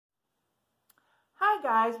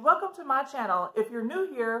Hi guys, welcome to my channel. If you're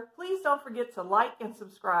new here, please don't forget to like and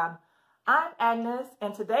subscribe. I'm Agnes,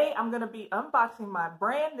 and today I'm going to be unboxing my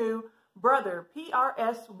brand new Brother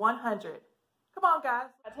PRS100. Come on guys.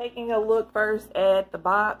 Taking a look first at the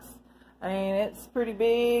box. I mean, it's pretty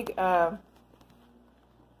big.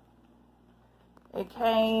 It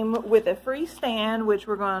came with a free stand, which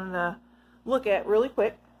we're going to look at really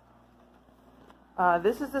quick.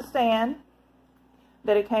 This is the stand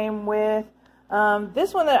that it came with.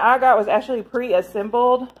 This one that I got was actually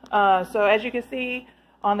pre-assembled. So as you can see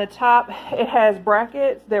on the top, it has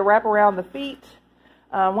brackets that wrap around the feet.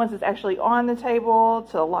 Once it's actually on the table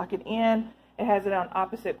to lock it in, it has it on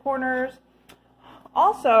opposite corners.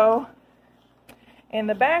 Also, in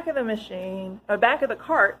the back of the machine, or back of the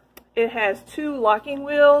cart, it has two locking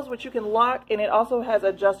wheels which you can lock, and it also has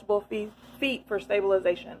adjustable feet for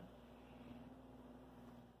stabilization.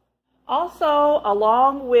 Also,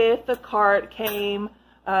 along with the cart came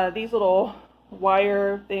these little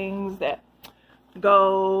wire things that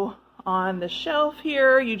go on the shelf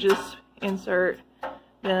here. You just insert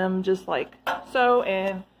them just like so,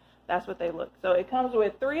 and that's what they look. So it comes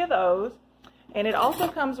with 3 of those, and it also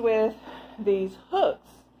comes with these hooks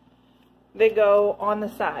that go on the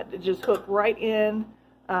side. They just hook right in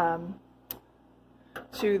to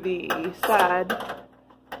the side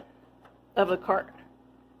of the cart.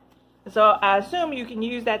 So I assume you can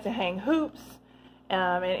use that to hang hoops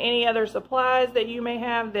and any other supplies that you may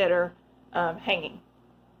have that are hanging.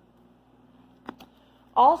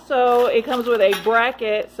 Also, it comes with a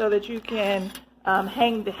bracket so that you can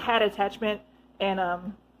hang the hat attachment and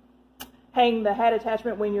hang the hat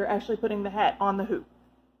attachment when you're actually putting the hat on the hoop.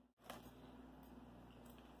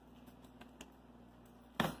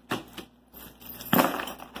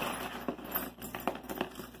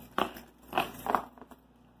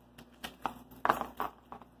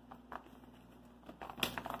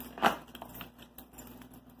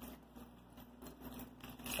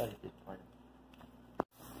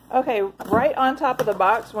 Okay, right on top of the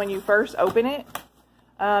box when you first open it,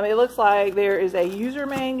 it looks like there is a user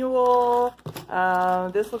manual.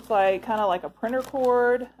 This looks like kind of like a printer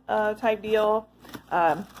cord type deal.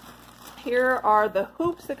 Here are the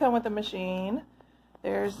hoops that come with the machine.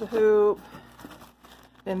 There's the hoop,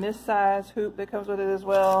 then this size hoop that comes with it as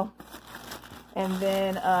well. And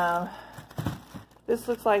then this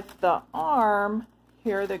looks like the arm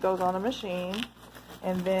here that goes on the machine.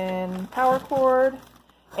 And then power cord.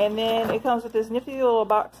 And then it comes with this nifty little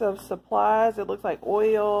box of supplies. It looks like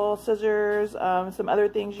oil, scissors, some other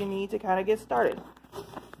things you need to kind of get started.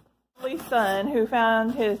 My son, who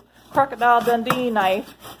found his Crocodile Dundee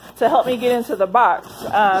knife to help me get into the box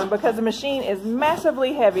because the machine is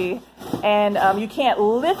massively heavy and you can't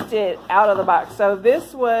lift it out of the box. So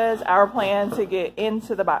this was our plan to get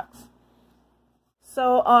into the box.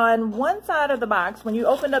 So on one side of the box, when you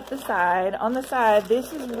open up the side, on the side,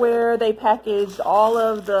 this is where they packaged all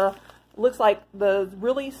of the, looks like the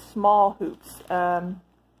really small hoops,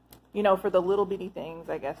 you know, for the little bitty things,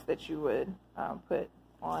 I guess, that you would put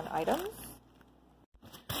on items.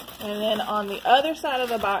 And then on the other side of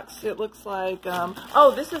the box, it looks like,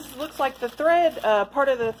 oh, looks like the thread, part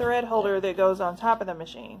of the thread holder that goes on top of the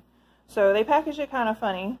machine. So they packaged it kind of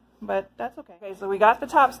funny. But that's okay. Okay, so we got the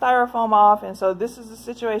top styrofoam off, and so this is the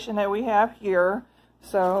situation that we have here.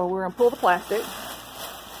 So we're gonna pull the plastic,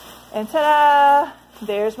 and ta-da!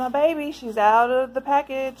 There's my baby. She's out of the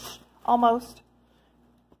package, almost.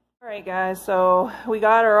 All right, guys, so we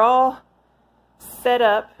got her all set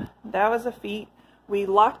up. That was a feat. We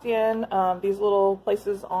locked in these little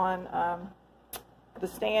places on the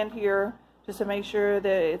stand here just to make sure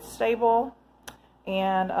that it's stable.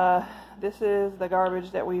 And this is the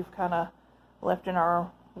garbage that we've kind of left in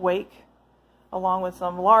our wake, along with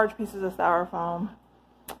some large pieces of styrofoam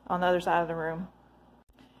on the other side of the room.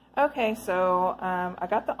 Okay, so I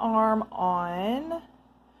got the arm on.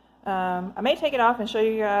 I may take it off and show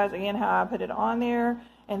you guys again how I put it on there.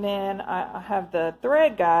 And then I have the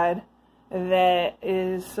thread guide that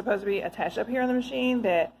is supposed to be attached up here on the machine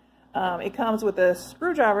that it comes with a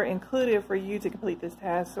screwdriver included for you to complete this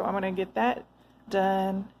task. So I'm going to get that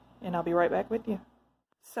done and I'll be right back with you.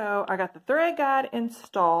 So I got the thread guide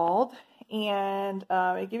installed, and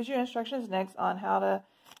it gives you instructions next on how to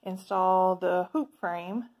install the hoop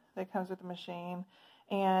frame that comes with the machine.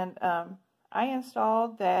 And I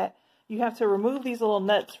installed that you have to remove these little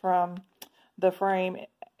nuts from the frame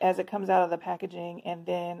as it comes out of the packaging, and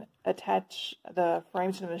then attach the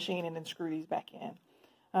frame to the machine and then screw these back in.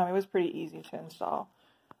 It was pretty easy to install.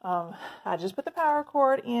 I just put the power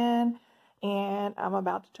cord in, and I'm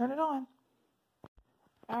about to turn it on.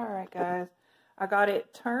 Alright guys, I got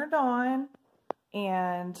it turned on.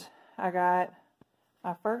 and I got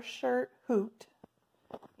my first shirt hooped,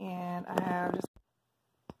 and I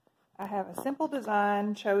have a simple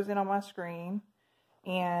design chosen on my screen,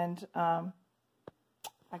 and I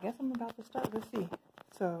guess I'm about to start. Let's see.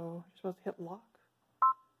 So you're supposed to hit lock.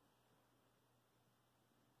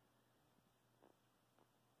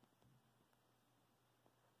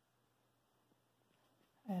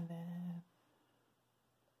 And then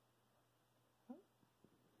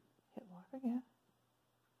hit lock again.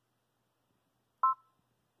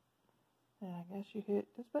 And I guess you hit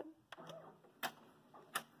this button.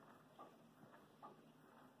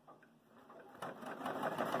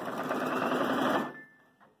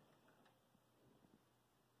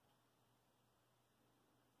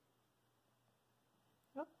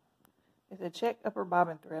 Oh, it's a check upper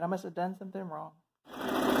bobbin thread. I must have done something wrong.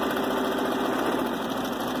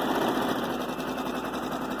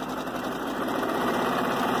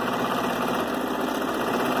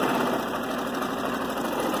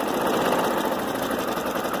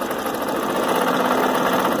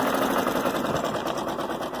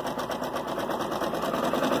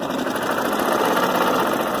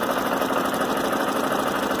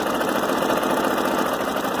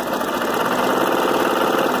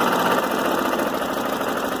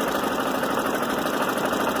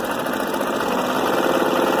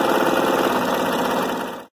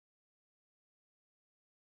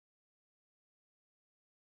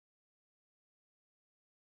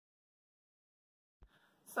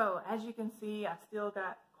 So as you can see, I still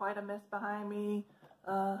got quite a mess behind me.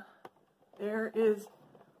 There is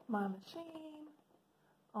my machine.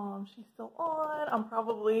 She's still on. I'm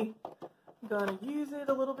probably gonna use it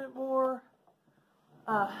a little bit more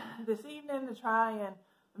this evening to try and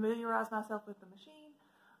familiarize myself with the machine.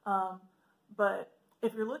 But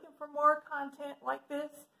if you're looking for more content like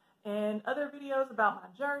this and other videos about my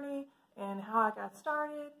journey and how I got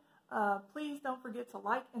started, please don't forget to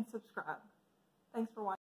like and subscribe. Thanks for watching.